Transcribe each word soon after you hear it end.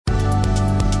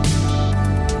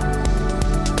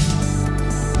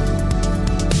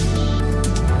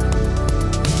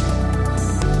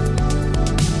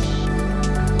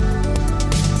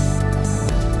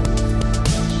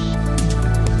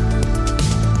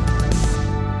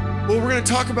going to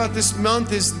talk about this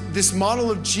month is this model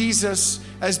of Jesus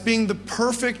as being the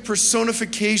perfect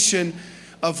personification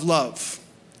of love.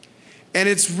 And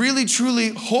it's really, truly,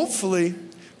 hopefully,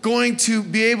 going to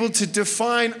be able to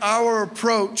define our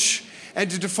approach and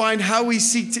to define how we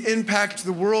seek to impact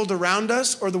the world around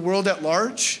us or the world at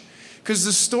large. Because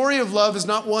the story of love is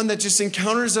not one that just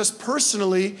encounters us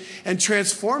personally and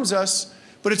transforms us,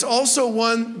 but it's also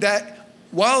one that,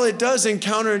 while it does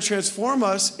encounter and transform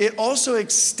us, it also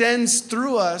extends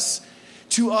through us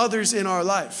to others in our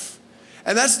life.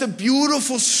 And that's the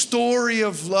beautiful story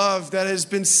of love that has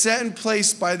been set in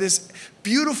place by this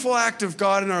beautiful act of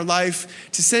God in our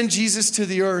life to send Jesus to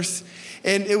the earth.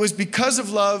 And it was because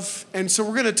of love. And so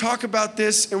we're going to talk about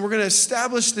this, and we're going to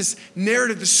establish this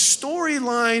narrative, the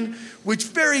storyline, which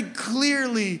very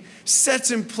clearly sets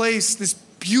in place this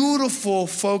beautiful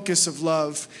focus of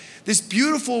love, this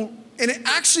beautiful. And it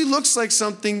actually looks like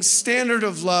something standard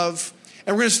of love.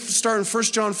 And we're going to start in 1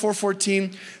 John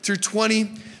 4:14 through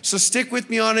 20. So stick with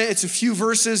me on it. It's a few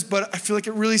verses, but I feel like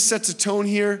it really sets a tone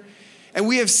here. And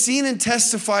we have seen and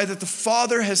testified that the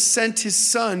Father has sent his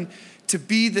Son to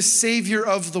be the Savior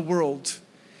of the world.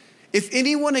 If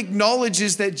anyone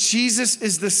acknowledges that Jesus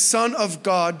is the Son of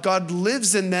God, God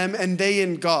lives in them and they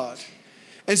in God.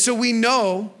 And so we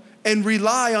know and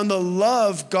rely on the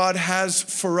love God has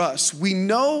for us. We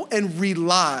know and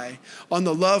rely on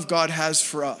the love God has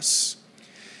for us.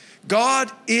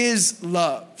 God is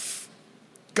love.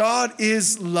 God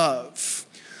is love.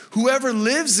 Whoever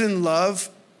lives in love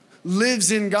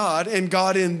lives in God and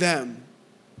God in them.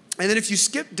 And then if you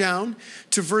skip down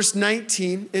to verse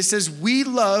 19, it says, we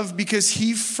love because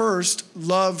he first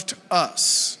loved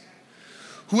us.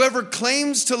 Whoever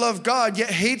claims to love God yet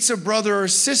hates a brother or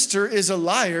sister is a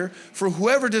liar, for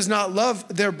whoever does not love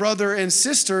their brother and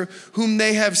sister whom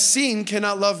they have seen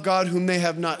cannot love God whom they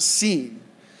have not seen.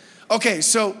 Okay,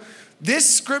 so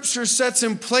this scripture sets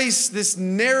in place this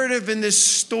narrative and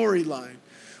this storyline,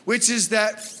 which is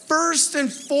that first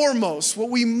and foremost, what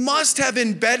we must have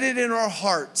embedded in our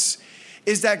hearts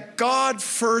is that God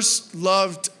first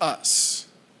loved us.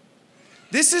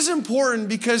 This is important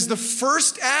because the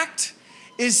first act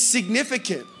is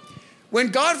significant. When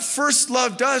God first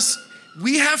loved us,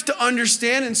 we have to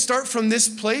understand and start from this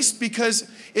place because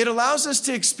it allows us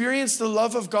to experience the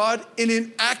love of God in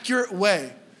an accurate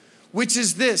way, which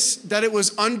is this, that it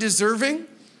was undeserving,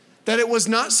 that it was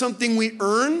not something we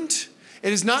earned,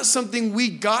 it is not something we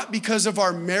got because of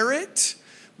our merit,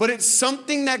 but it's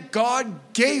something that God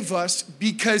gave us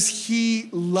because he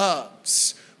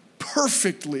loves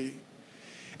perfectly.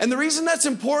 And the reason that's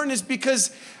important is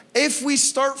because if we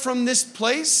start from this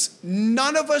place,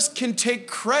 none of us can take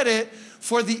credit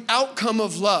for the outcome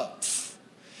of love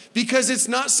because it's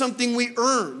not something we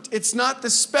earned. It's not the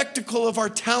spectacle of our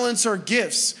talents or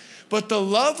gifts, but the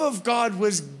love of God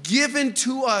was given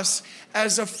to us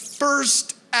as a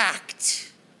first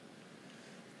act.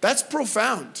 That's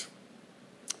profound.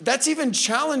 That's even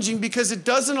challenging because it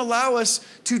doesn't allow us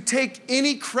to take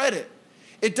any credit.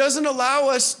 It doesn't allow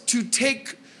us to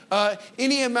take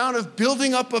any amount of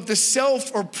building up of the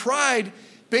self or pride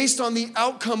based on the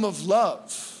outcome of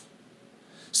love.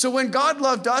 So when God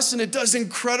loved us and it does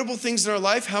incredible things in our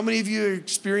life, how many of you have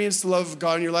experienced the love of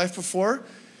God in your life before?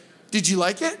 Did you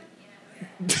like it?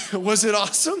 Was it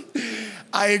awesome?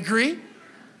 I agree.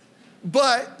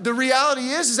 But the reality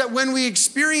is that when we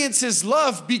experience his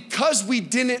love, because we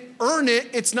didn't earn it,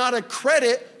 it's not a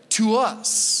credit to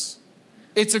us.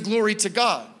 It's a glory to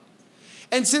God.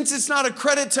 And since it's not a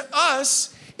credit to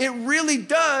us, it really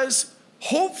does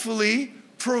hopefully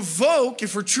provoke,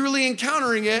 if we're truly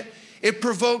encountering it, it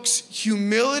provokes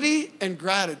humility and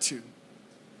gratitude.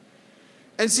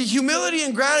 And see, humility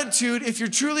and gratitude, if you're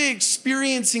truly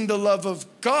experiencing the love of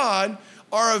God,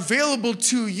 are available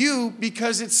to you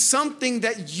because it's something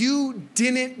that you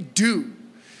didn't do.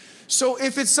 So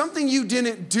if it's something you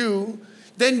didn't do,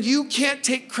 then you can't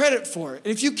take credit for it.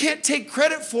 And if you can't take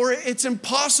credit for it, it's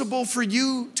impossible for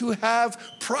you to have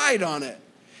pride on it.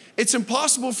 It's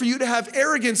impossible for you to have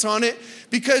arrogance on it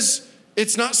because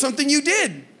it's not something you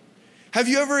did. Have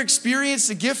you ever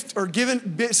experienced a gift or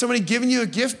somebody giving you a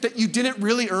gift that you didn't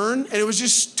really earn and it was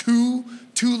just too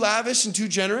lavish and too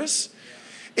generous?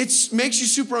 It makes you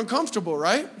super uncomfortable,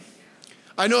 right?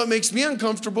 I know it makes me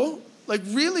uncomfortable, like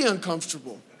really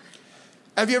uncomfortable.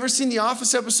 Have you ever seen the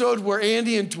Office episode where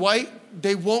Andy and Dwight,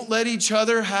 they won't let each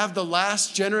other have the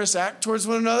last generous act towards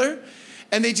one another,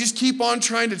 and they just keep on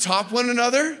trying to top one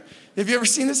another? Have you ever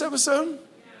seen this episode?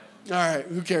 All right,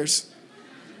 who cares?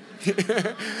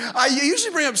 I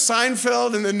usually bring up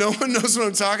Seinfeld and then no one knows what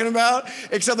I'm talking about,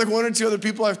 except like one or two other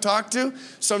people I've talked to.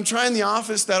 So I'm trying The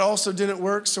Office. That also didn't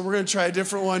work, so we're going to try a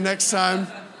different one next time.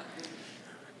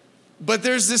 But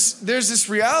there's this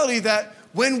reality that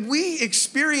when we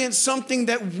experience something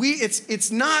that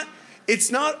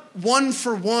it's not one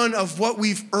for one of what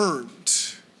we've earned.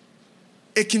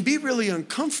 It can be really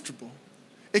uncomfortable.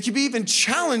 It can be even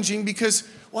challenging because,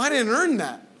 well, I didn't earn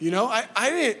that. You know,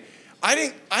 I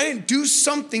didn't do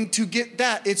something to get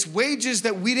that. It's wages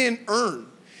that we didn't earn.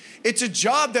 It's a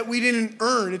job that we didn't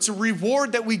earn. It's a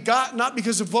reward that we got not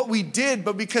because of what we did,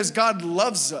 but because God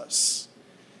loves us.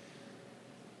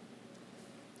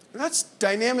 And that's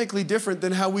dynamically different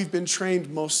than how we've been trained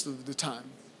most of the time.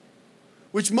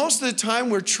 Which most of the time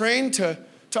we're trained to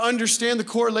understand the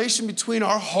correlation between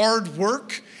our hard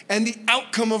work and the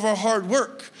outcome of our hard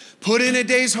work. Put in a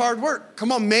day's hard work.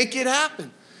 Come on, make it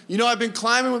happen. You know, I've been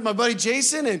climbing with my buddy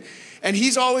Jason, and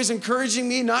he's always encouraging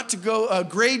me not to go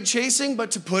grade chasing,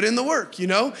 but to put in the work, you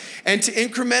know, and to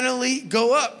incrementally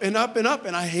go up and up and up.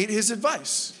 And I hate his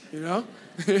advice, you know.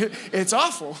 It's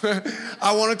awful.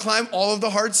 I want to climb all of the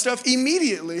hard stuff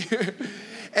immediately.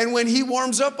 And when he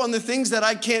warms up on the things that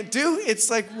I can't do, it's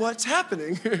like, what's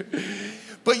happening?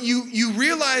 But you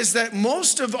realize that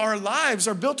most of our lives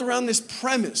are built around this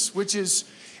premise, which is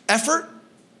effort,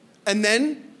 and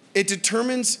then it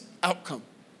determines outcome.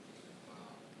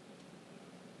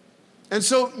 And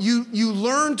so you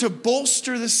learn to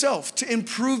bolster the self, to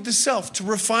improve the self, to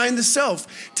refine the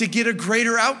self, to get a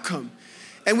greater outcome.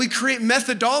 And we create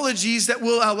methodologies that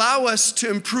will allow us to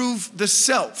improve the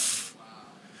self.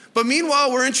 But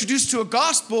meanwhile, we're introduced to a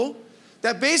gospel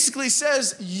that basically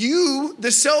says you,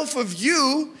 the self of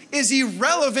you, is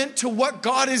irrelevant to what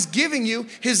God is giving you.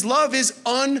 His love is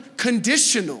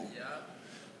unconditional.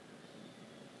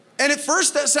 And at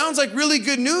first that sounds like really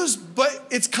good news, but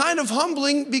it's kind of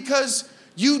humbling because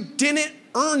you didn't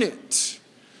earn it.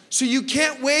 So you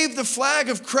can't wave the flag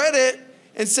of credit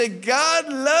and say,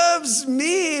 God loves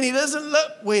me and he doesn't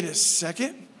love. Wait a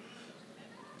second.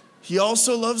 He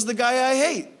also loves the guy I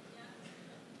hate.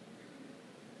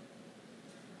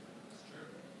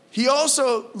 He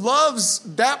also loves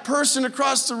that person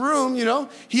across the room, you know.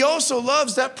 He also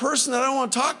loves that person that I don't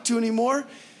want to talk to anymore.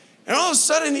 And all of a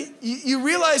sudden, you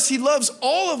realize he loves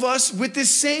all of us with this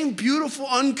same beautiful,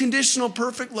 unconditional,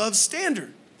 perfect love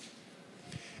standard.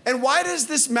 And why does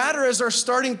this matter as our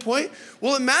starting point?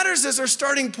 Well, it matters as our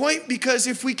starting point because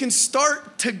if we can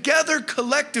start together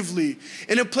collectively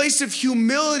in a place of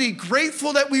humility,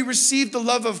 grateful that we received the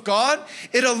love of God,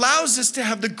 it allows us to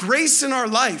have the grace in our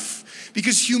life.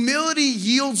 Because humility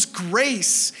yields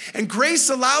grace, and grace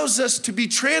allows us to be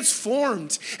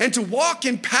transformed and to walk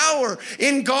in power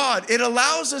in God. It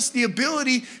allows us the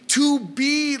ability to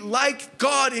be like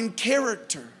God in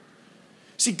character.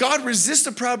 See, God resists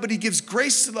the proud, but he gives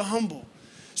grace to the humble.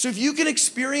 So if you can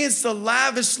experience the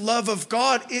lavish love of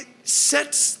God, it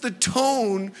sets the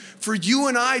tone for you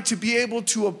and I to be able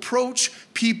to approach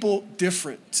people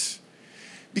different.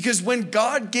 Because when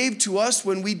God gave to us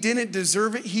when we didn't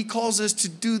deserve it, he calls us to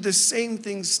do the same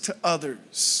things to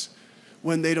others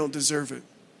when they don't deserve it.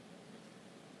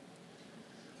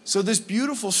 So this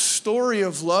beautiful story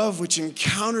of love which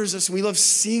encounters us, and we love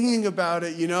singing about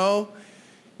it, you know.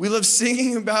 We love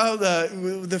singing about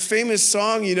the famous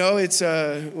song, you know, it's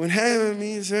when heaven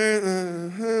meets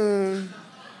earth.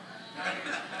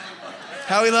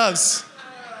 How he loves.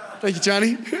 Thank you,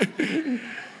 Johnny.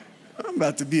 I'm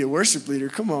about to be a worship leader.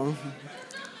 Come on.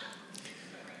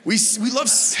 We love.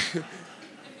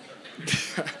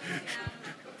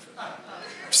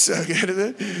 So good at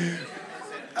it.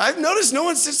 I've noticed no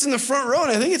one sits in the front row,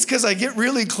 and I think it's because I get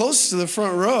really close to the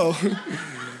front row.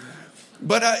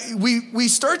 But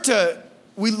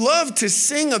we love to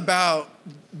sing about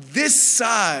this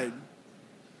side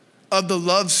of the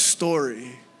love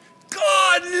story.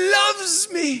 God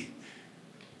loves me.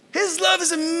 His love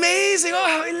is amazing. Oh,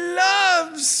 how he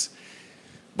loves.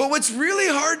 But what's really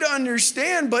hard to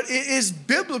understand, but it is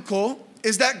biblical,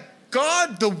 is that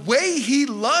God, the way he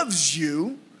loves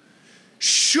you,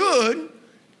 should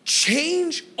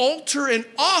change, alter, and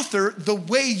author the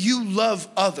way you love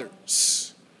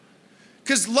others.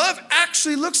 Because love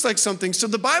actually looks like something. So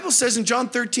the Bible says in John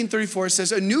 13:34, it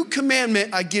says, a new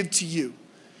commandment I give to you,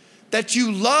 that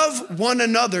you love one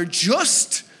another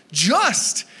just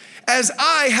as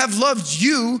I have loved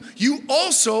you, you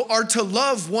also are to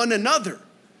love one another.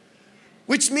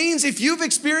 Which means if you've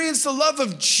experienced the love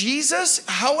of Jesus,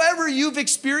 however you've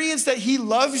experienced that he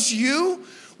loves you,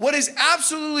 what is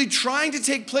absolutely trying to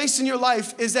take place in your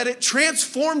life is that it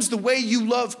transforms the way you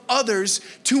love others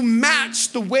to match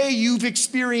the way you've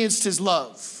experienced his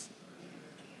love.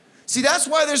 See, that's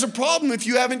why there's a problem if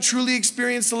you haven't truly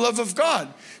experienced the love of God,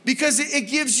 because it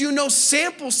gives you no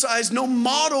sample size, no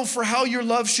model for how your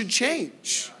love should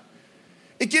change.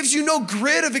 It gives you no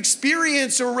grid of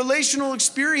experience or relational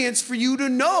experience for you to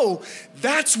know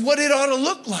that's what it ought to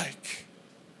look like.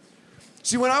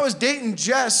 See, when I was dating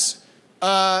Jess,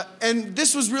 and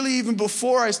this was really even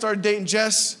before I started dating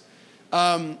Jess,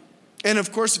 and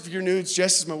of course, if you're new,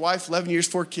 Jess is my wife, 11 years,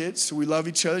 4 kids, so we love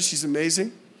each other. She's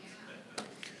amazing.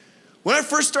 When I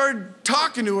first started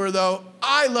talking to her, though,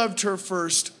 I loved her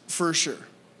first, for sure.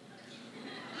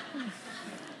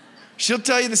 She'll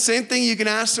tell you the same thing. You can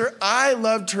ask her. I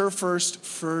loved her first,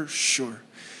 for sure.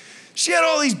 She had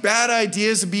all these bad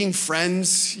ideas of being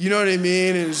friends. You know what I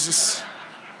mean? It was just,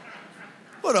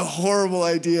 what a horrible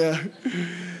idea.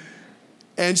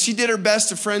 And she did her best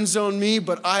to friend zone me,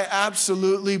 but I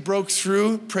absolutely broke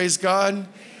through. Praise God.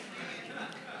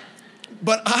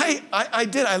 But I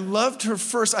did. I loved her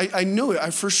first. I knew it.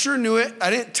 I for sure knew it. I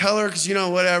didn't tell her because,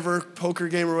 whatever, poker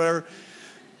game or whatever.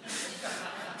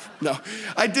 No,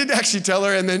 I did actually tell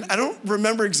her, and then I don't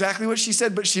remember exactly what she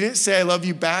said, but she didn't say I love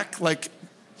you back, like,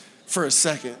 for a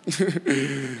second.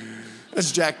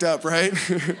 That's jacked up, right?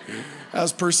 That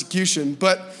was persecution.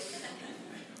 But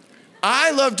I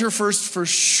loved her first for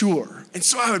sure. And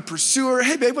so I would pursue her.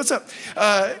 Hey, babe, what's up?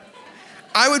 I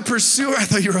would pursue her. I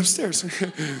thought you were upstairs.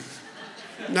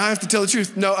 Now I have to tell the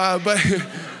truth. No, but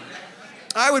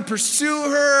I would pursue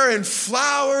her and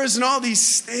flowers and all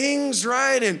these things,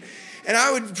 right? And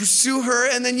I would pursue her.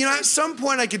 And then, at some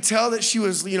point I could tell that she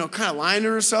was, kind of lying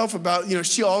to herself about,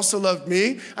 she also loved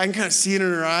me. I can kind of see it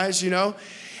in her eyes,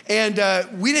 And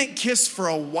we didn't kiss for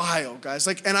a while, guys.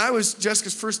 And I was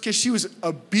Jessica's first kiss. She was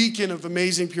a beacon of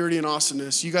amazing purity and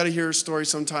awesomeness. You got to hear her story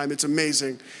sometime. It's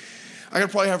amazing. I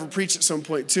could probably have her preach at some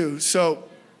point too. So,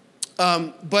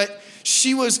 but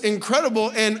she was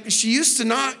incredible, and she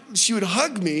would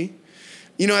hug me.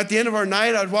 At the end of our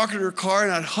night, I'd walk into her car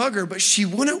and I'd hug her, but she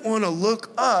wouldn't want to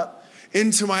look up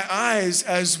into my eyes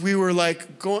as we were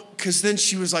going, because then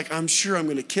she was like, I'm sure I'm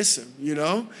going to kiss him,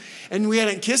 And we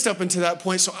hadn't kissed up until that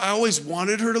point, so I always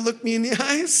wanted her to look me in the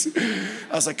eyes.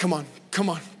 I was like, come on,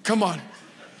 come on, come on.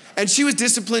 And she was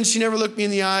disciplined. She never looked me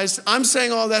in the eyes. I'm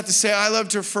saying all that to say I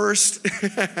loved her first.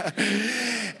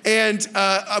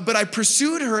 But I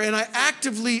pursued her, and I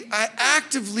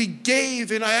actively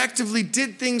gave, and I actively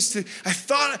did things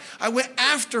I went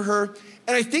after her.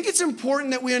 And I think it's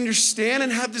important that we understand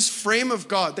and have this frame of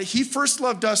God, that he first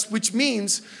loved us, which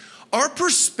means our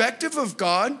perspective of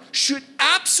God should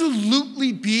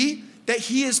absolutely be that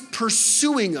he is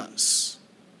pursuing us.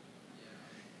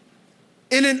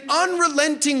 In an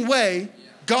unrelenting way,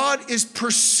 God is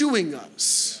pursuing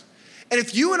us. And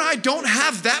if you and I don't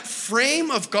have that frame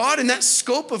of God and that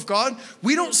scope of God,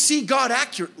 we don't see God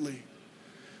accurately.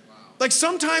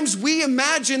 Sometimes we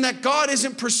imagine that God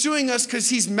isn't pursuing us because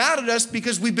he's mad at us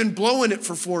because we've been blowing it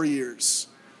for 4 years.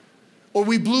 Or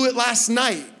we blew it last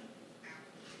night.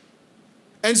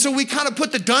 And so we kind of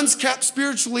put the dunce cap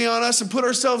spiritually on us and put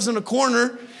ourselves in a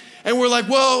corner. And we're like,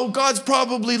 well, God's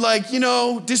probably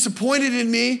disappointed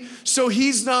in me. So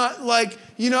he's not and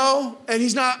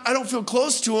he's not, I don't feel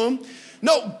close to him.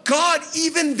 No, God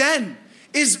even then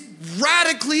is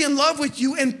radically in love with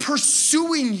you and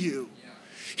pursuing you.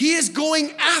 He is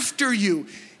going after you.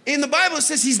 In the Bible, it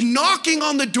says he's knocking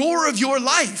on the door of your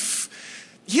life.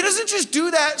 He doesn't just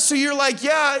do that so you're like,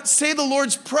 yeah, say the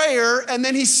Lord's Prayer, and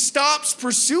then he stops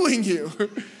pursuing you.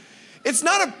 It's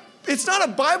not a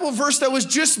Bible verse that was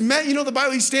just meant, the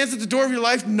Bible, he stands at the door of your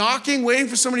life knocking, waiting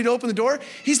for somebody to open the door.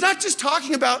 He's not just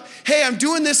talking about, hey, I'm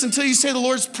doing this until you say the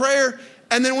Lord's Prayer,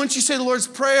 and then once you say the Lord's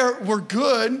Prayer, we're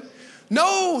good.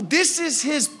 No, this is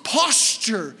his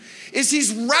posture.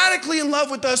 He's radically in love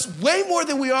with us way more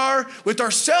than we are with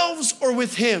ourselves or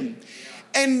with him.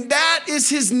 And that is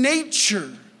his nature.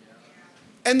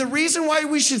 And the reason why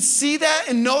we should see that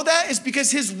and know that is because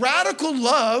his radical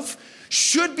love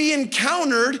should be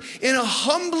encountered in a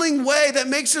humbling way that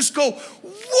makes us go,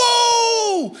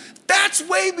 whoa, that's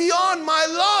way beyond my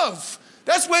love.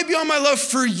 That's way beyond my love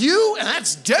for you, and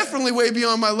that's definitely way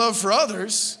beyond my love for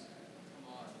others.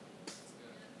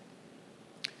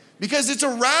 Because it's a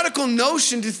radical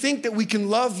notion to think that we can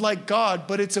love like God,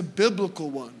 but it's a biblical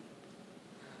one.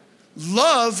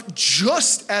 Love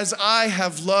just as I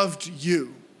have loved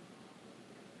you.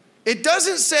 It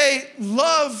doesn't say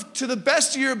love to the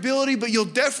best of your ability, but you'll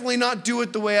definitely not do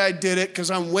it the way I did it because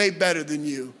I'm way better than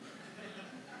you.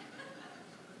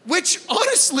 Which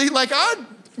honestly,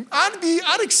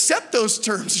 I'd accept those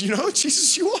terms,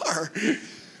 Jesus, you are.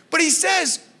 But he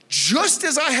says, just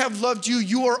as I have loved you,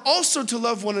 you are also to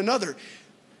love one another.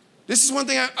 This is one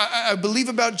thing I believe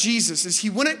about Jesus, is he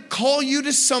wouldn't call you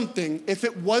to something if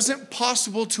it wasn't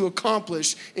possible to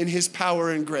accomplish in his power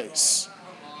and grace.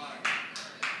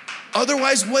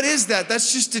 Otherwise, what is that?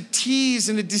 That's just a tease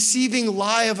and a deceiving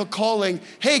lie of a calling.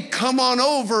 Hey, come on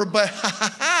over, but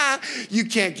you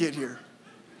can't get here.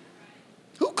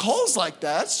 Who calls like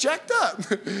that? That's jacked up.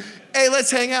 Hey,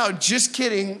 let's hang out. Just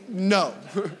kidding. No.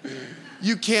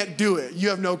 You can't do it. You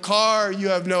have no car. You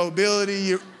have no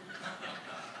ability.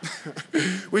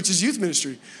 Which is youth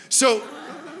ministry. So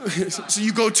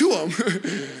you go to them.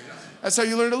 That's how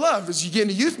you learn to love, is you get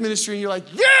into youth ministry and you're like,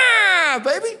 yeah,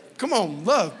 baby. Come on,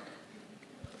 love.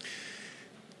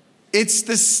 It's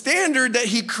the standard that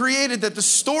he created, that the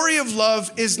story of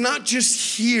love is not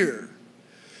just here,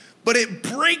 but it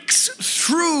breaks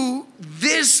through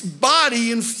this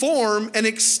body and form and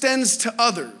extends to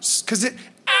others, because it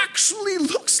actually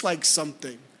looks like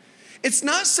something. It's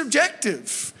not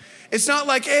subjective. It's not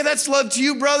like, hey, that's love to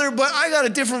you, brother, but I got a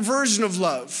different version of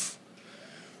love.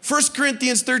 1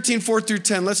 Corinthians 13, 4 through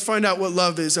 10. Let's find out what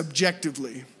love is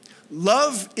objectively.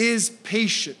 Love is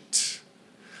patient.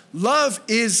 Love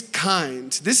is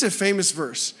kind. This is a famous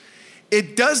verse.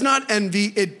 It does not envy.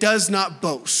 It does not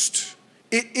boast.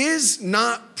 It is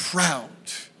not proud.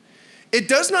 It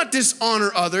does not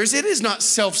dishonor others. It is not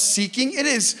self-seeking. It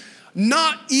is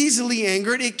not easily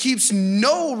angered. It keeps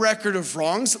no record of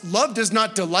wrongs. Love does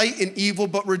not delight in evil,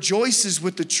 but rejoices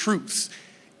with the truth.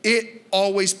 It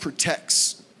always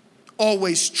protects,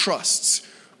 always trusts,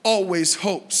 always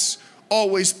hopes,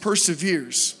 always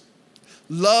perseveres.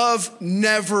 Love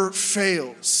never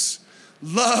fails.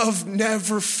 Love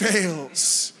never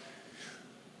fails.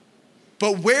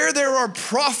 But where there are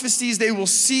prophecies, they will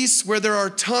cease. Where there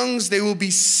are tongues, they will be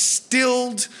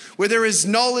stilled. Where there is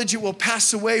knowledge, it will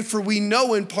pass away. For we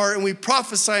know in part and we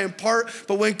prophesy in part.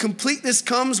 But when completeness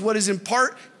comes, what is in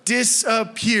part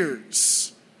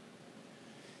disappears.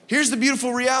 Here's the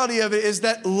beautiful reality of it, is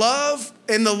that love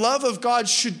and the love of God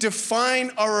should define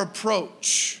our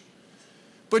approach.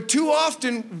 But too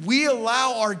often, we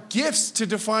allow our gifts to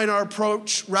define our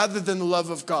approach rather than the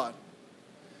love of God.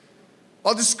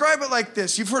 I'll describe it like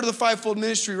this. You've heard of the fivefold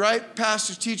ministry, right?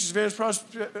 Pastors, teachers, evangelists,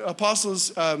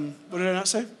 apostles. What did I not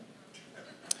say?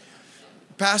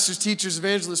 Pastors, teachers,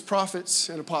 evangelists, prophets,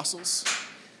 and apostles.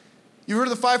 You've heard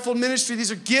of the fivefold ministry.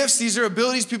 These are gifts. These are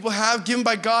abilities people have given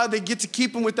by God. They get to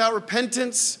keep them without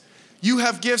repentance. You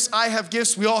have gifts. I have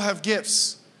gifts. We all have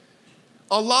gifts.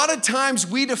 A lot of times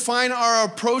we define our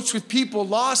approach with people,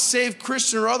 lost, saved,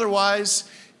 Christian, or otherwise,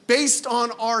 based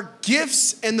on our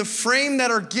gifts and the frame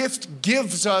that our gift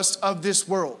gives us of this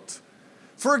world.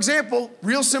 For example,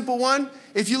 real simple one,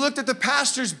 if you looked at the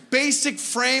pastor's basic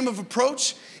frame of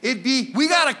approach, it'd be, we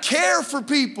gotta care for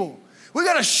people. We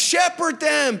gotta shepherd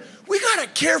them. We gotta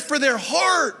care for their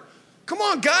heart. Come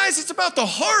on, guys, it's about the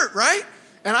heart, right?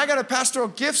 And I got a pastoral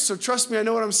gift, so trust me, I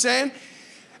know what I'm saying.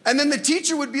 And then the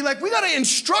teacher would be like, we got to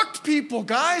instruct people,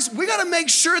 guys. We got to make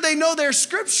sure they know their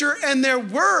scripture and their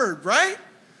word, right?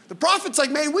 The prophet's like,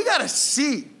 man, we got to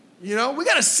see, we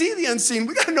got to see the unseen.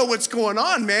 We got to know what's going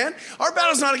on, man. Our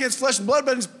battle's not against flesh and blood,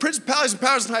 but against principalities and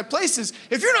powers in high places.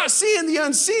 If you're not seeing the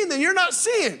unseen, then you're not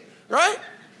seeing, right?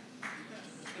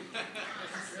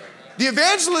 The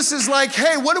evangelist is like,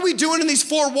 hey, what are we doing in these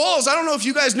four walls? I don't know if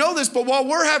you guys know this, but while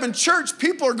we're having church,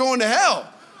 people are going to hell.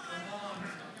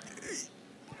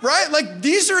 Right? Like,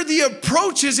 these are the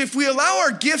approaches. If we allow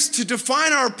our gifts to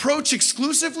define our approach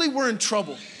exclusively, we're in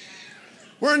trouble.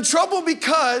 We're in trouble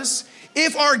because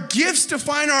if our gifts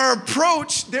define our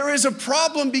approach, there is a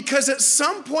problem, because at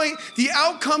some point, the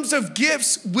outcomes of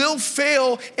gifts will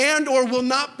fail and or will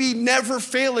not be never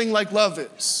failing like love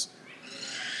is.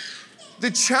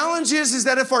 The challenge is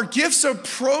that if our gifts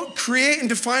create and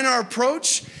define our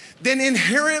approach, then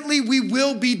inherently we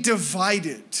will be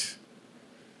divided.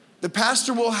 The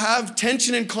pastor will have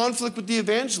tension and conflict with the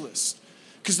evangelist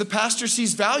because the pastor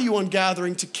sees value on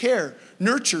gathering to care,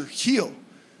 nurture, heal.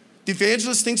 The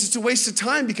evangelist thinks it's a waste of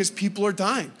time because people are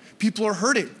dying. People are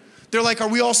hurting. They're like, are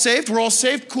we all saved? We're all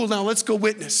saved? Cool, now let's go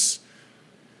witness.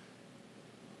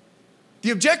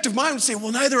 The objective mind would say,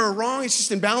 well, neither are wrong. It's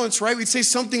just imbalance, right? We'd say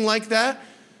something like that.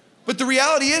 But the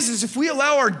reality is if we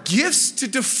allow our gifts to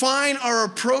define our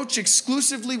approach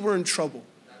exclusively, we're in trouble.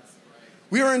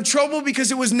 We are in trouble because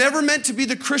it was never meant to be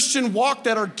the Christian walk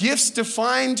that our gifts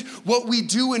defined what we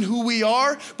do and who we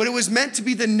are, but it was meant to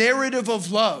be the narrative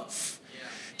of love. Yeah.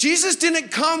 Jesus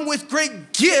didn't come with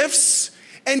great gifts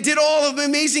and did all of the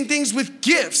amazing things with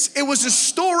gifts. It was a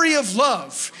story of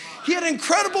love. He had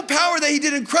incredible power that he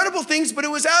did incredible things, but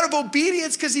it was out of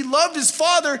obedience because he loved his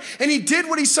Father and he did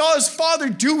what he saw his Father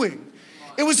doing.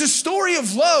 It was a story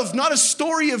of love, not a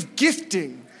story of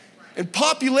gifting. and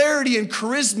popularity and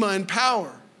charisma and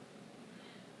power.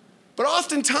 But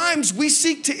oftentimes we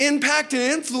seek to impact and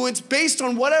influence based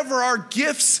on whatever our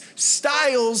gifts,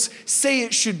 styles say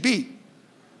it should be.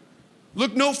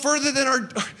 Look no further than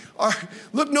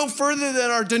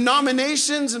our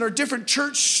denominations and our different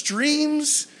church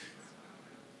streams.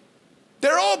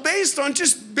 They're all based on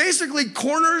just basically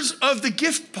corners of the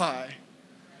gift pie.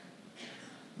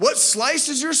 What slice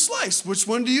is your slice? Which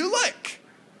one do you like?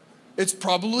 It's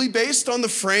probably based on the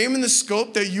frame and the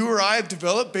scope that you or I have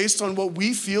developed based on what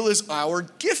we feel is our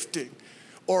gifting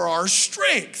or our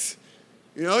strength.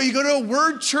 You know, you go to a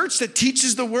word church that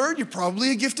teaches the word, you're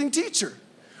probably a gifting teacher.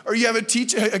 Or you have a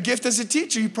gift as a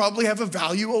teacher, you probably have a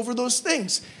value over those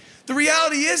things. The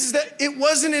reality is that it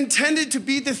wasn't intended to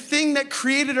be the thing that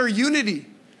created our unity.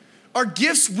 Our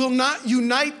gifts will not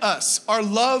unite us. Our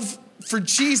love for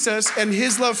Jesus and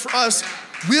his love for us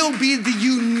will be the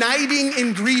uniting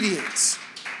ingredients.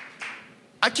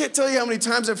 I can't tell you how many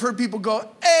times I've heard people go,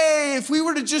 hey, if we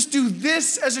were to just do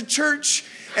this as a church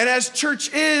and as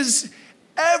church is,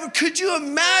 could you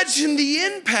imagine the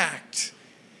impact?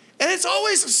 And it's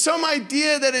always some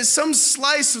idea that is some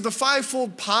slice of the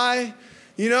fivefold pie,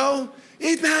 you know?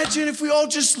 Imagine if we all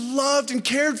just loved and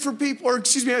cared for people,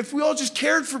 if we all just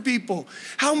cared for people,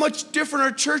 how much different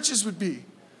our churches would be.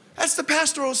 That's the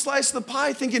pastoral slice of the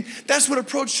pie, thinking that's what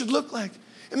approach should look like.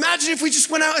 Imagine if we just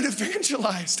went out and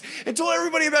evangelized and told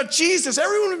everybody about Jesus.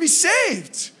 Everyone would be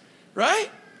saved,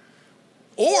 right?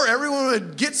 Or everyone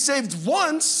would get saved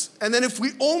once, and then if we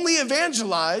only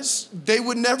evangelize, they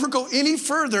would never go any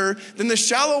further than the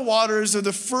shallow waters of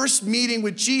the first meeting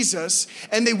with Jesus,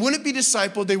 and they wouldn't be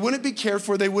discipled, they wouldn't be cared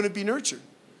for, they wouldn't be nurtured.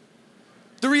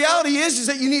 The reality is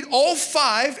that you need all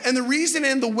five, and the reason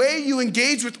and the way you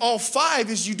engage with all five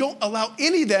is you don't allow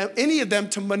any of them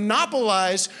to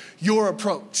monopolize your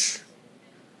approach.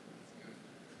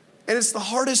 And it's the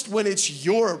hardest when it's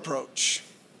your approach,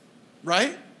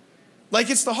 right?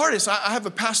 Like it's the hardest. I have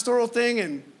a pastoral thing,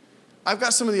 and I've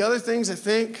got some of the other things, I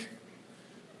think.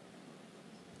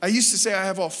 I used to say I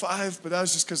have all five, but that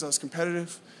was just because I was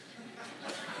competitive.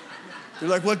 They're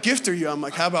like, what gift are you? I'm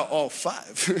like, how about all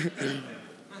five?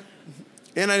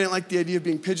 And I didn't like the idea of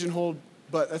being pigeonholed,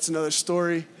 but that's another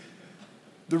story.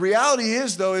 The reality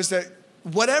is, though, is that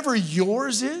whatever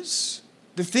yours is,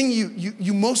 the thing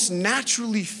you most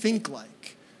naturally think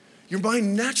like, your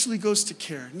mind naturally goes to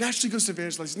care, naturally goes to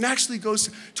evangelize, naturally goes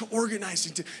to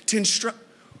organizing, to instruct.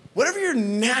 Whatever your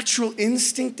natural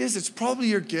instinct is, it's probably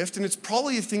your gift, and it's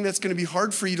probably a thing that's going to be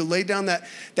hard for you to lay down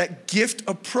that gift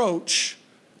approach,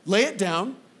 lay it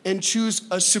down, and choose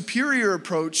a superior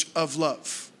approach of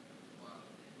love.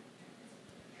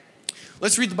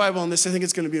 Let's read the Bible on this. I think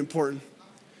it's going to be important.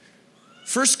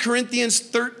 1 Corinthians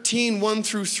 13, 1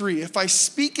 through 3. If I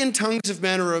speak in tongues of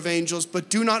men or of angels, but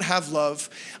do not have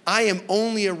love, I am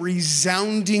only a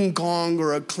resounding gong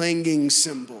or a clanging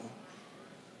cymbal.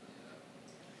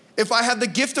 If I have the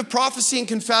gift of prophecy and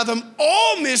can fathom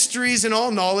all mysteries and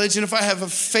all knowledge, and if I have a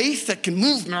faith that can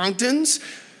move mountains,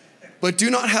 but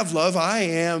do not have love, I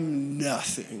am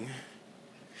nothing.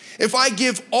 If I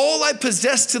give all I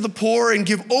possess to the poor and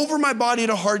give over my body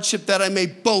to hardship that I may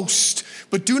boast,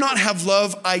 but do not have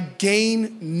love, I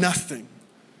gain nothing.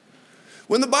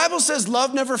 When the Bible says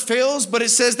love never fails, but it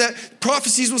says that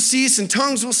prophecies will cease and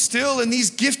tongues will still, and these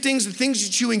giftings, the things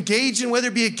that you engage in, whether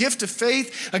it be a gift of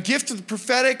faith, a gift of the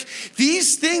prophetic,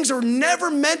 these things are never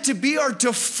meant to be our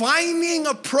defining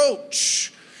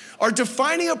approach. Our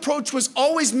defining approach was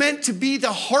always meant to be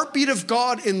the heartbeat of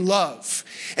God in love.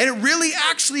 And it really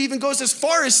actually even goes as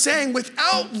far as saying,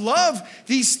 without love,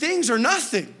 these things are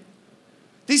nothing.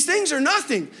 These things are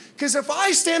nothing. Because if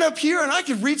I stand up here and I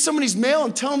could read somebody's mail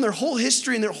and tell them their whole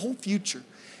history and their whole future,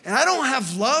 and I don't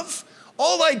have love,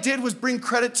 all I did was bring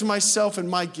credit to myself and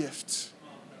my gift.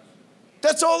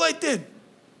 That's all I did.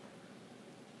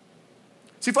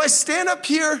 See, if I stand up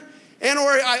here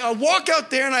or I walk out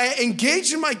there and I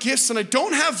engage in my gifts and I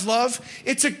don't have love,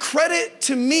 it's a credit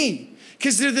to me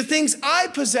because they're the things I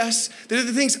possess, they're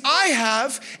the things I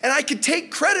have, and I could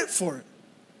take credit for it.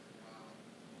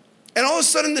 And all of a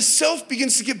sudden the self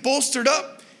begins to get bolstered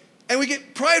up and we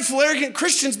get prideful, arrogant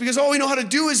Christians because all we know how to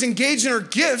do is engage in our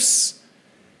gifts.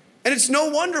 And it's no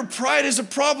wonder pride is a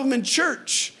problem in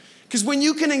church because when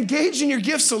you can engage in your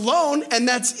gifts alone and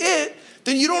that's it,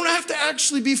 then you don't have to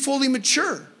actually be fully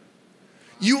mature.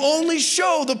 You only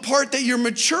show the part that you're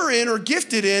mature in or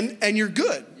gifted in, and you're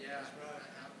good.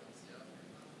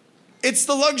 It's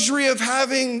the luxury of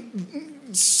having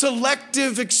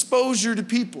selective exposure to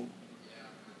people.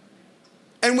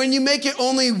 And when you make it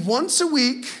only once a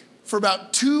week for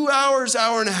about 2 hours,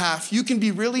 hour and a half, you can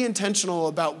be really intentional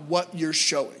about what you're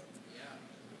showing.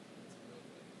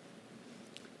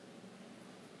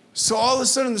 So all of a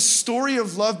sudden, the story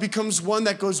of love becomes one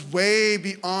that goes way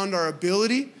beyond our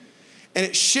ability. And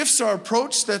it shifts our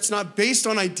approach that's not based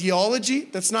on ideology,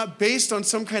 that's not based on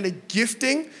some kind of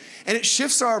gifting. And it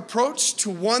shifts our approach to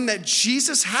one that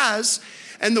Jesus has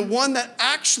and the one that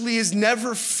actually is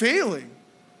never failing.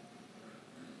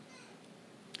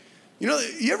 You know,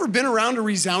 you ever been around a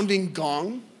resounding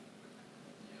gong?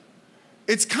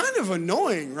 It's kind of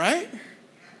annoying, right?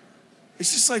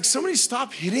 It's just like, somebody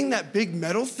stop hitting that big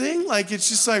metal thing. Like, it's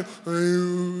just like,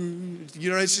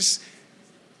 it's just.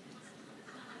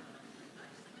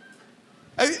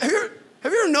 Have you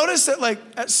ever noticed that, like,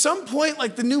 at some point,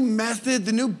 like, the new method,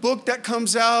 the new book that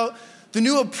comes out, the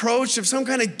new approach of some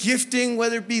kind of gifting,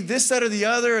 whether it be this, that, or the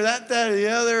other, or that, or the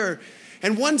other,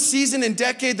 and one season and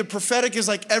decade, the prophetic is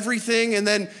like everything, and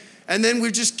then we're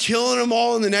just killing them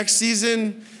all in the next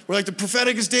season. We're like, the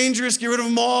prophetic is dangerous, get rid of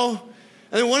them all.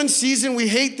 And then one season, we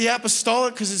hate the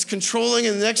apostolic because it's controlling,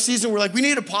 and the next season, we're like, we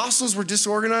need apostles, we're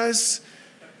disorganized.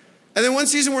 And then one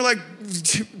season, we're like,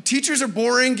 teachers are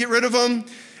boring, get rid of them.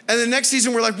 And the next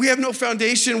season, we're like, we have no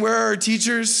foundation, where are our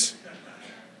teachers?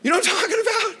 You know what I'm talking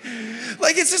about?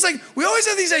 Like, it's just like, we always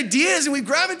have these ideas, and we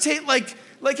gravitate like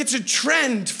it's a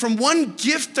trend from one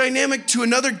gift dynamic to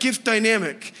another gift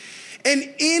dynamic.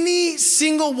 And any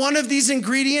single one of these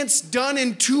ingredients done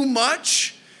in too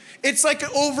much, it's like an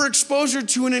overexposure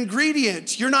to an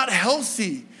ingredient. You're not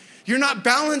healthy. You're not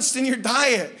balanced in your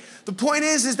diet. The point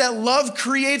is that love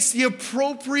creates the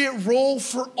appropriate role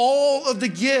for all of the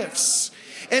gifts.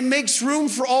 It makes room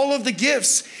for all of the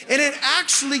gifts. And it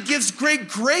actually gives great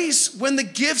grace when the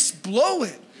gifts blow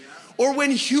it. Or when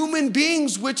human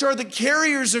beings, which are the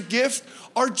carriers of gift,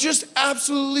 are just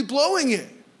absolutely blowing it.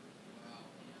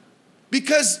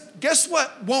 Because guess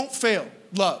what won't fail?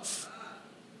 Love.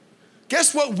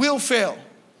 Guess what will fail?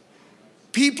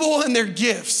 People and their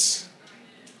gifts.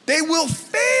 They will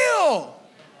fail.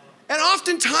 And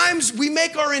oftentimes we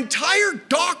make our entire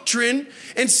doctrine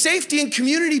and safety and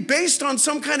community based on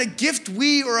some kind of gift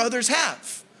we or others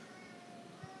have.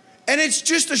 And it's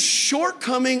just a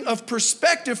shortcoming of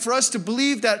perspective for us to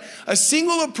believe that a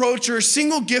single approach or a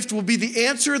single gift will be the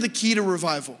answer or the key to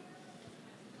revival.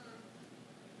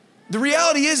 The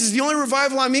reality is the only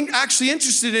revival I'm actually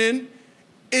interested in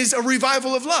is a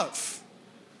revival of love.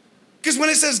 Because when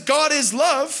it says God is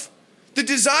love, the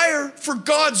desire for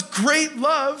God's great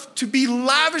love to be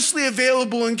lavishly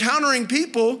available encountering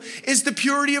people is the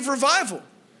purity of revival.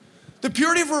 The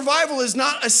purity of revival is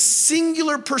not a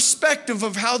singular perspective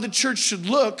of how the church should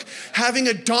look, having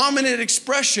a dominant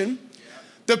expression.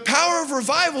 The power of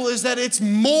revival is that it's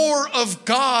more of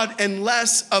God and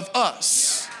less of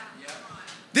us.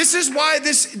 This is why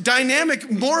this dynamic,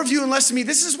 more of you and less of me,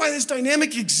 this is why this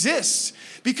dynamic exists.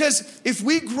 Because if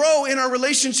we grow in our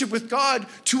relationship with God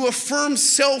to affirm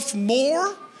self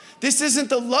more, this isn't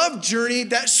the love journey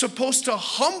that's supposed to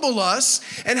humble us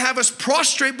and have us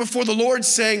prostrate before the Lord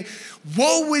saying,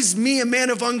 woe is me, a man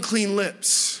of unclean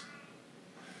lips.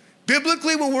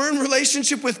 Biblically, when we're in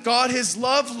relationship with God, his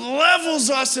love levels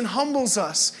us and humbles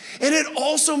us. And it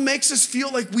also makes us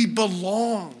feel like we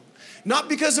belong. Not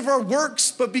because of our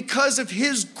works, but because of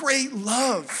his great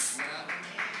love.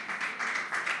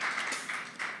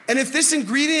 And if this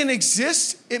ingredient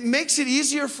exists, it makes it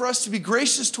easier for us to be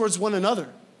gracious towards one another.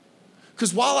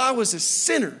 Because while I was a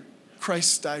sinner,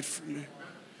 Christ died for me.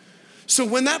 So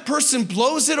when that person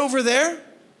blows it over there,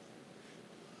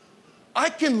 I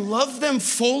can love them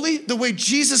fully the way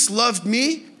Jesus loved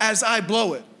me as I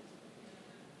blow it.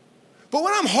 But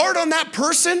when I'm hard on that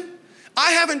person,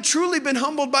 I haven't truly been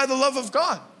humbled by the love of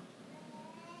God.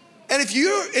 And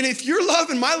if your love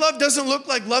and my love doesn't look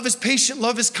like love is patient,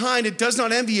 love is kind, it does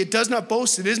not envy, it does not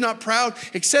boast, it is not proud,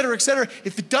 etc., etc.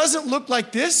 If it doesn't look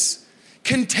like this,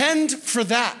 contend for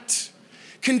that.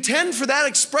 Contend for that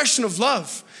expression of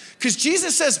love. Because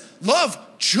Jesus says, love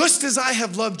just as I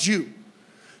have loved you.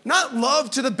 Not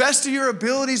love to the best of your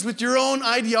abilities with your own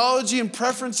ideology and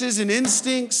preferences and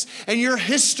instincts and your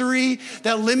history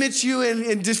that limits you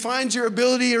and defines your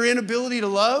ability or inability to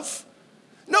love.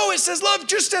 No, it says love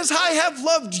just as I have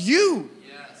loved you.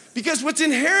 Yes. Because what's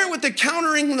inherent with the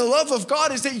countering the love of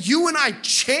God is that you and I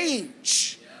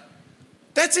change. Yeah.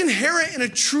 That's inherent in a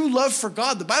true love for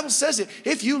God. The Bible says it.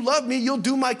 If you love me, you'll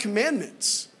do my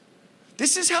commandments.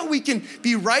 This is how we can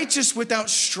be righteous without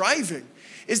striving,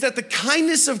 is that the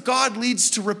kindness of God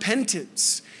leads to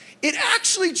repentance. It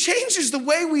actually changes the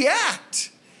way we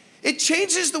act. It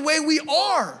changes the way we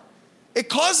are. It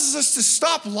causes us to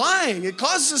stop lying. It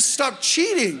causes us to stop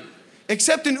cheating,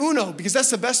 except in Uno, because that's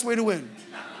the best way to win.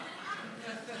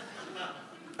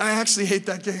 I actually hate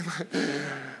that game.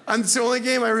 And it's the only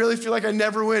game I really feel like I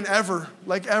never win, ever.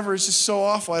 Like, ever. It's just so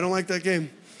awful. I don't like that game.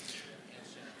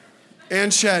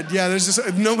 And Shed. Yeah, there's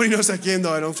just, nobody knows that game,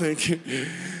 though, I don't think.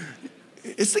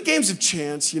 It's the games of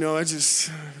chance,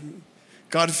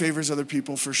 God favors other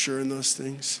people for sure in those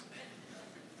things.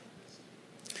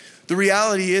 The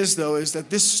reality is, though, is that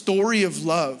this story of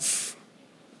love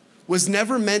was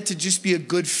never meant to just be a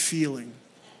good feeling.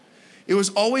 It was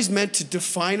always meant to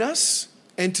define us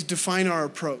and to define our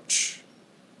approach.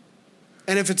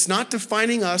 And if it's not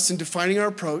defining us and defining our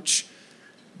approach,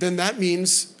 then that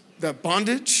means that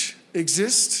bondage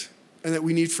exists and that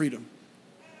we need freedom.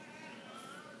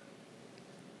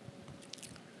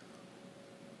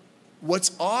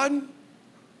 What's odd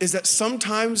is that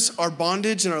sometimes our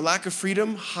bondage and our lack of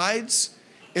freedom hides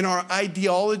in our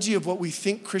ideology of what we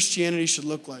think Christianity should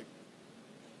look like.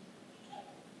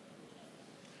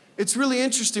 It's really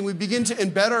interesting. We begin to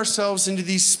embed ourselves into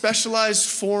these specialized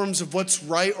forms of what's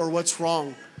right or what's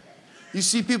wrong. You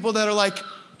see people that are like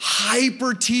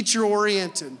hyper teacher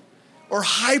oriented or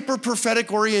hyper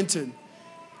prophetic oriented.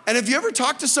 And have you ever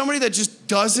talked to somebody that just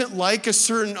doesn't like a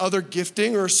certain other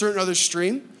gifting or a certain other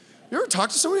stream? You ever talk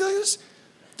to somebody like this?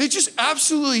 They just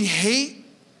absolutely hate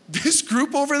this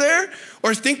group over there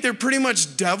or think they're pretty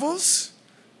much devils.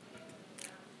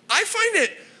 I find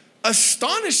it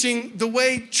astonishing the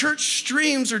way church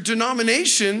streams or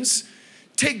denominations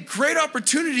take great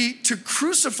opportunity to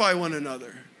crucify one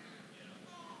another.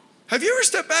 Have you ever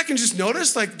stepped back and just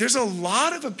noticed, like, there's a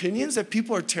lot of opinions that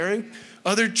people are tearing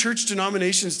other church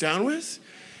denominations down with?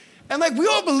 And like, we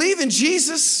all believe in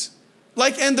Jesus,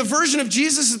 and the version of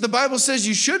Jesus that the Bible says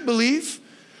you should believe.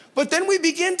 But then we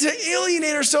begin to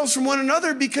alienate ourselves from one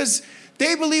another because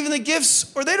they believe in the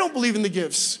gifts or they don't believe in the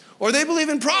gifts. Or they believe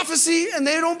in prophecy and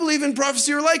they don't believe in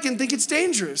prophecy or and think it's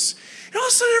dangerous. And all of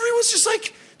a sudden everyone's just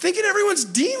like thinking everyone's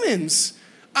demons.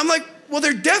 I'm like, well,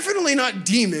 they're definitely not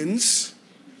demons.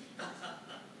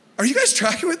 Are you guys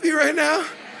tracking with me right now?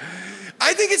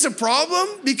 I think it's a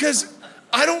problem because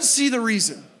I don't see the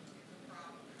reason.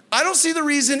 I don't see the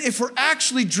reason if we're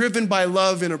actually driven by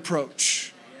love and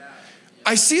approach.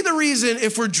 I see the reason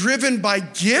if we're driven by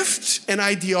gift and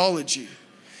ideology.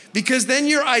 Because then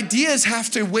your ideas have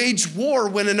to wage war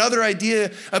when another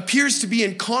idea appears to be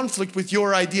in conflict with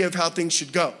your idea of how things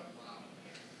should go.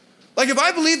 Like if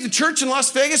I believe the church in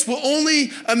Las Vegas will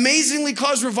only amazingly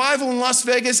cause revival in Las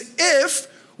Vegas if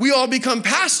we all become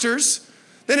pastors,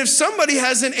 then if somebody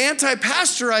has an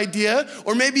anti-pastor idea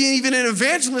or maybe even an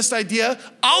evangelist idea,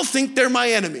 I'll think they're my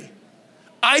enemy.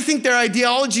 I think their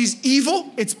ideology is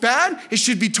evil, it's bad, it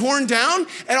should be torn down,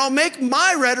 and I'll make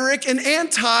my rhetoric an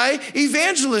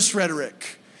anti-evangelist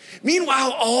rhetoric.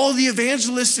 Meanwhile, all the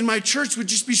evangelists in my church would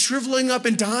just be shriveling up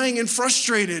and dying and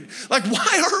frustrated. Like,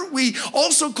 why aren't we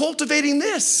also cultivating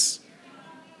this?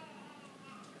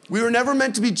 We were never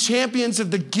meant to be champions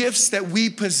of the gifts that we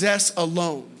possess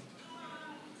alone.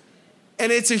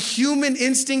 And it's a human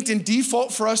instinct and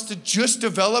default for us to just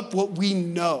develop what we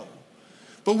know.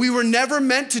 But we were never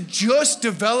meant to just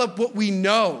develop what we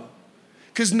know,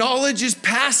 because knowledge is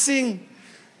passing.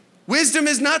 Wisdom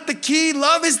is not the key.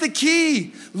 Love is the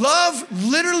key. Love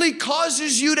literally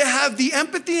causes you to have the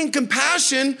empathy and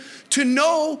compassion to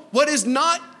know what is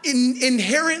not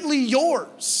inherently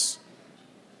yours.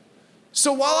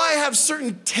 So while I have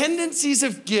certain tendencies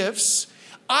of gifts,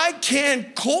 I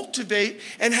can cultivate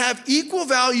and have equal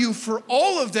value for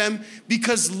all of them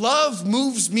because love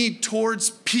moves me towards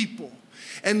people.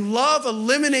 And love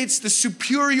eliminates the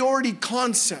superiority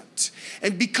concept.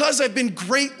 And because I've been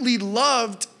greatly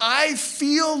loved, I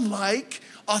feel like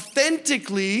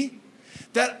authentically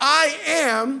that I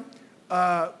am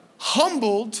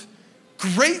humbled,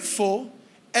 grateful,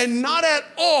 and not at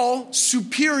all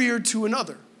superior to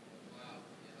another.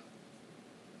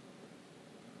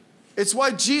 It's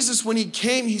why Jesus, when he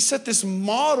came, he set this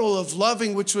model of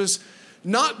loving, which was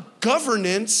not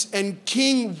governance and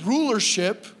king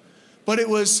rulership, but it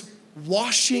was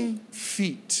washing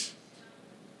feet.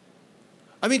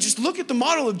 I mean, just look at the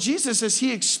model of Jesus as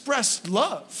he expressed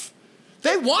love.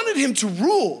 They wanted him to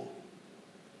rule.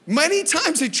 Many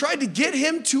times they tried to get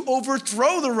him to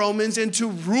overthrow the Romans and to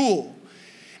rule.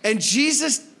 And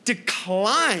Jesus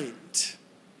declined,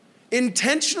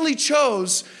 intentionally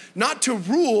chose not to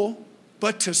rule,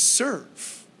 but to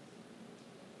serve.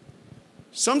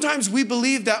 Sometimes we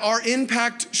believe that our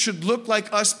impact should look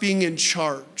like us being in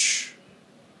charge.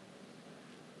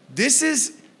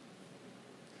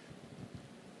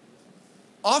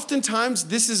 Oftentimes,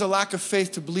 this is a lack of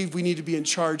faith to believe we need to be in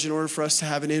charge in order for us to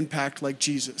have an impact like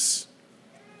Jesus.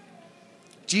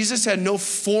 Jesus had no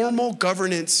formal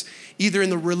governance either in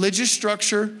the religious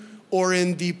structure or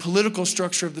in the political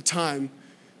structure of the time,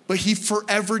 but he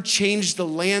forever changed the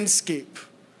landscape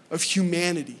of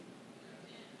humanity.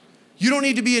 You don't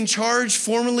need to be in charge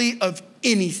formally of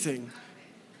anything,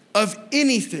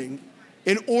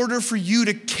 in order for you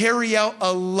to carry out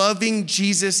a loving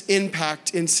Jesus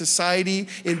impact in society,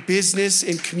 in business,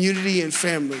 in community, and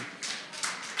family.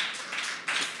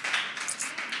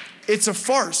 It's a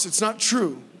farce. It's not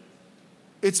true.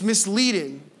 It's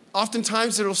misleading.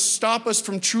 Oftentimes, it'll stop us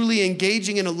from truly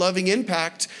engaging in a loving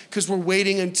impact because we're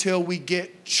waiting until we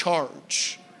get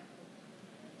charge.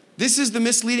 This is the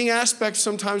misleading aspect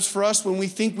sometimes for us when we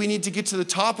think we need to get to the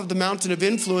top of the mountain of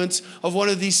influence of one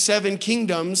of these 7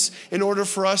 kingdoms in order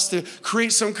for us to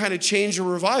create some kind of change or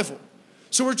revival.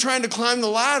 So we're trying to climb the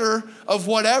ladder of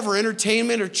whatever,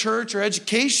 entertainment or church or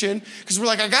education, because we're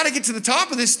like, I got to get to the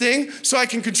top of this thing so I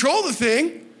can control the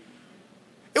thing.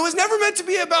 It was never meant to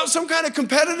be about some kind of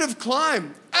competitive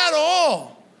climb at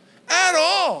all. At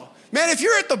all. Man, if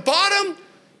you're at the bottom,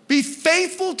 be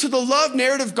faithful to the love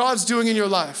narrative God's doing in your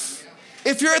life.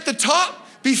 If you're at the top,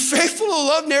 be faithful to the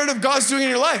love narrative God's doing in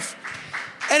your life.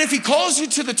 And if he calls you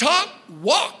to the top,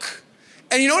 walk.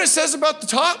 And you know what it says about the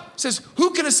top? It says,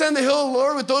 who can ascend the hill of the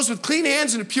Lord with those with clean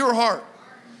hands and a pure heart?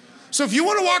 So if you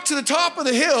want to walk to the top of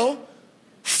the hill,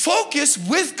 focus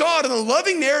with God on the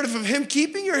loving narrative of him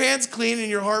keeping your hands clean and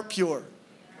your heart pure.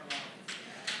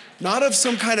 Not of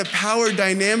some kind of power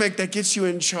dynamic that gets you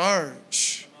in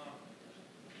charge.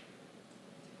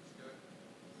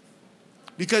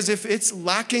 Because if it's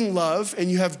lacking love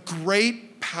and you have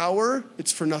great power,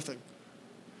 it's for nothing.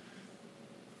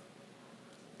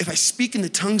 If I speak in the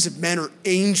tongues of men or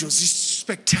angels, just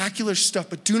spectacular stuff,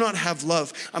 but do not have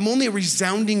love, I'm only a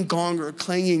resounding gong or a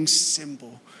clanging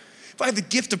cymbal. If I have the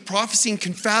gift of prophecy and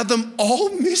can fathom all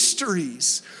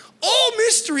mysteries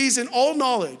and all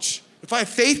knowledge, if I have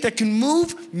faith that can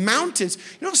move mountains,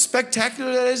 you know how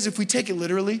spectacular that is if we take it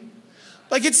literally?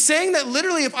 Like it's saying that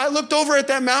literally if I looked over at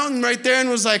that mountain right there and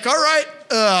was like, all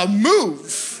right,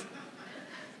 move.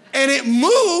 And it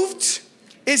moved.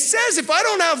 It says if I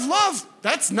don't have love,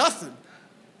 that's nothing.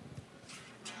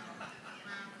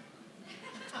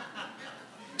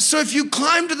 So if you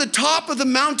climb to the top of the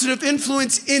mountain of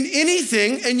influence in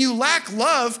anything and you lack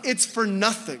love, it's for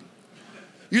nothing.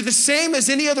 You're the same as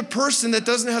any other person that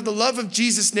doesn't have the love of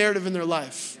Jesus narrative in their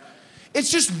life. It's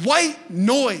just white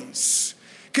noise.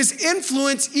 Because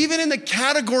influence, even in the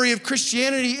category of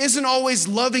Christianity, isn't always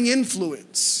loving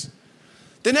influence.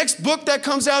 The next book that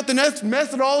comes out, the next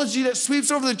methodology that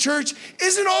sweeps over the church,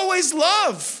 isn't always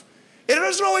love. It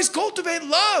doesn't always cultivate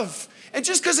love. And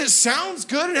just because it sounds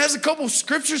good and has a couple of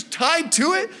scriptures tied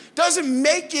to it, doesn't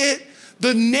make it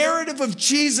the narrative of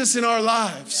Jesus in our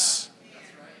lives.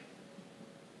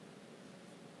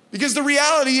 Because the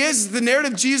reality is, the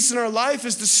narrative of Jesus in our life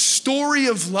is the story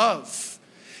of love.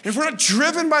 And if we're not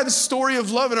driven by the story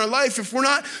of love in our life, if we're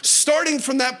not starting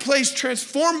from that place,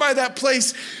 transformed by that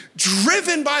place,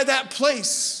 driven by that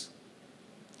place,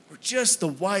 we're just the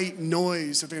white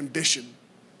noise of ambition.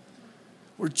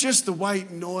 We're just the white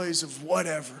noise of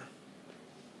whatever.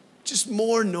 Just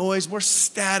more noise, more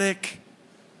static,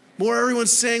 more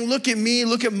everyone's saying, look at me,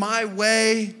 look at my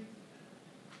way.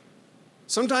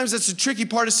 Sometimes that's the tricky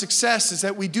part of success, is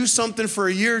that we do something for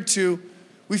a year or two,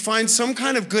 we find some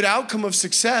kind of good outcome of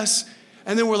success,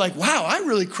 and then we're like, wow, I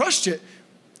really crushed it.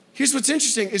 Here's what's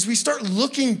interesting, is we start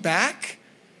looking back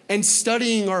and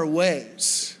studying our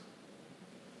ways.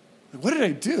 Like, what did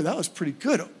I do? That was pretty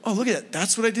good. Oh, look at that.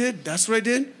 That's what I did. That's what I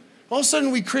did. All of a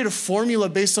sudden, we create a formula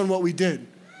based on what we did.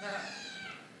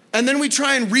 And then we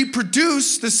try and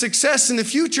reproduce the success in the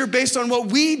future based on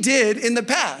what we did in the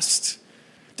past.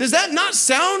 Does that not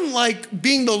sound like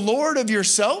being the Lord of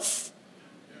yourself?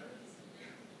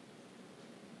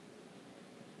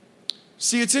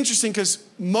 See, it's interesting because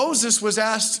Moses was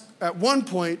asked at one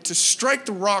point to strike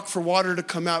the rock for water to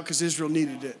come out because Israel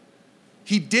needed it.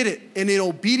 He did it. And in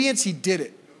obedience, he did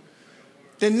it.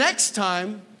 The next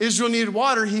time Israel needed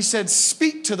water, he said,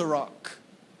 speak to the rock.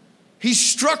 He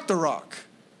struck the rock.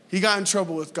 He got in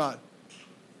trouble with God.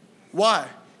 Why?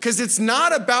 Because it's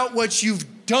not about what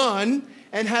you've done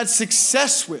and had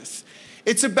success with.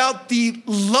 It's about the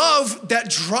love that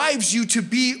drives you to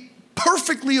be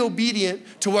perfectly obedient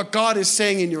to what God is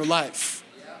saying in your life.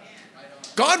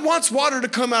 God wants water to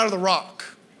come out of the rock.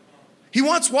 He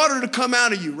wants water to come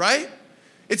out of you, right?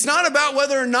 It's not about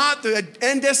whether or not the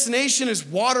end destination is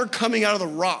water coming out of the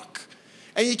rock.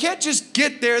 And you can't just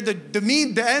get there.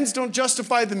 The ends don't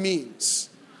justify the means.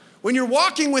 When you're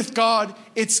walking with God,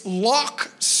 it's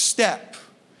lockstep.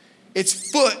 It's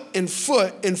foot and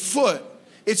foot and foot.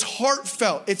 It's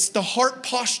heartfelt. It's the heart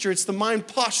posture. It's the mind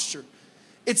posture.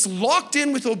 It's locked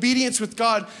in with obedience with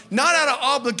God, not out of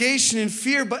obligation and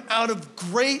fear, but out of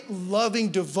great loving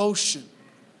devotion.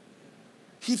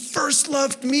 He first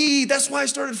loved me. That's why I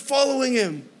started following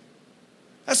him.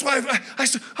 That's why I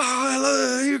said, I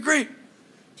love you, you're great.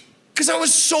 Because I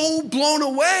was so blown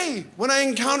away when I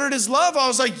encountered his love. I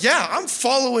was like, yeah, I'm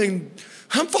following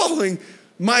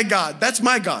my God. That's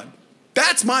my God.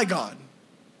 That's my God.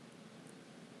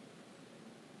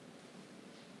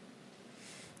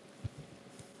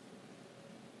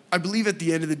 I believe at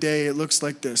the end of the day, it looks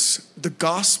like this. The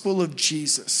gospel of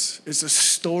Jesus is a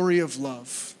story of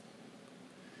love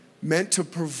meant to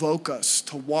provoke us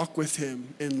to walk with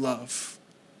him in love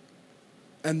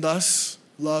and thus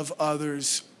love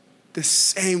others the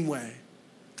same way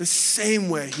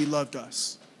he loved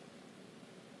us.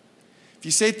 If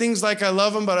you say things like, I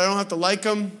love him, but I don't have to like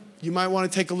him, you might want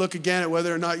to take a look again at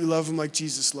whether or not you love him like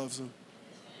Jesus loves him.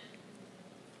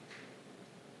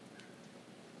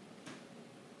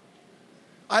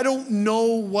 I don't know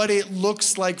what it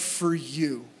looks like for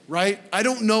you, right? I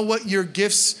don't know what your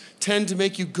gifts tend to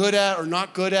make you good at or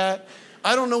not good at.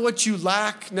 I don't know what you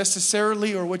lack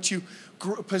necessarily or what you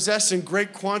possess in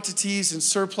great quantities and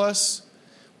surplus.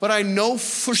 But I know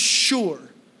for sure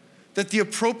that the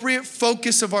appropriate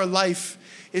focus of our life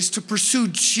is to pursue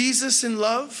Jesus in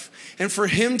love and for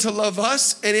him to love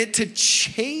us and it to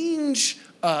change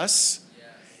us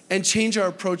and change our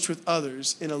approach with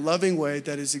others in a loving way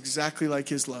that is exactly like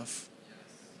his love.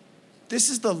 This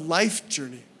is the life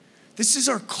journey. This is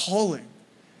our calling.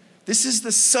 This is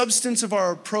the substance of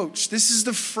our approach. This is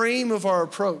the frame of our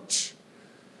approach.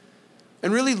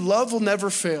 And really, love will never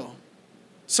fail.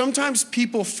 Sometimes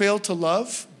people fail to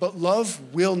love, but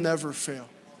love will never fail.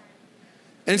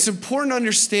 And it's important to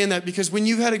understand that because when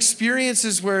you've had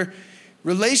experiences where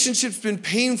relationships been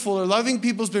painful or loving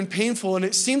people's been painful and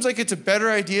it seems like it's a better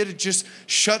idea to just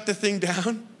shut the thing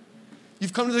down.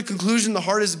 You've come to the conclusion the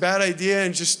heart is a bad idea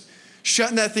and just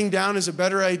shutting that thing down is a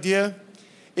better idea.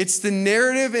 It's the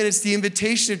narrative and it's the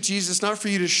invitation of Jesus, not for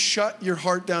you to shut your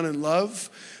heart down in love,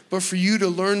 but for you to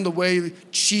learn the way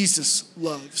Jesus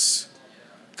loves.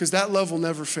 Because that love will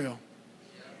never fail.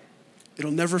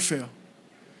 It'll never fail.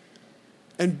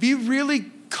 And be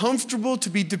really comfortable to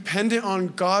be dependent on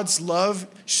God's love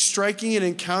striking and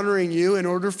encountering you in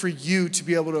order for you to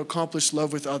be able to accomplish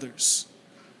love with others.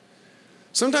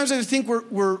 Sometimes I think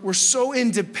we're so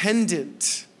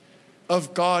independent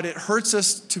of God, it hurts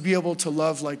us to be able to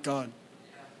love like God.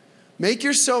 Make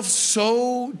yourself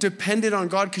so dependent on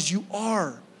God because you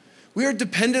are. We are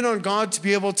dependent on God to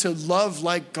be able to love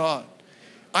like God.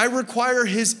 I require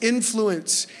his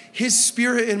influence, his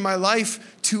spirit in my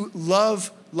life to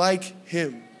love like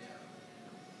him.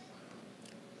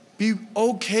 Be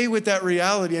okay with that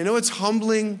reality. I know it's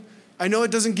humbling. I know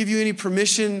it doesn't give you any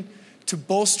permission to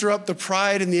bolster up the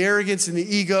pride and the arrogance and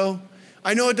the ego.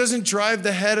 I know it doesn't drive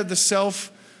the head of the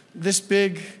self this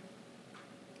big,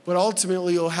 but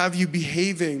ultimately it'll have you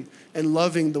behaving and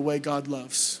loving the way God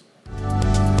loves.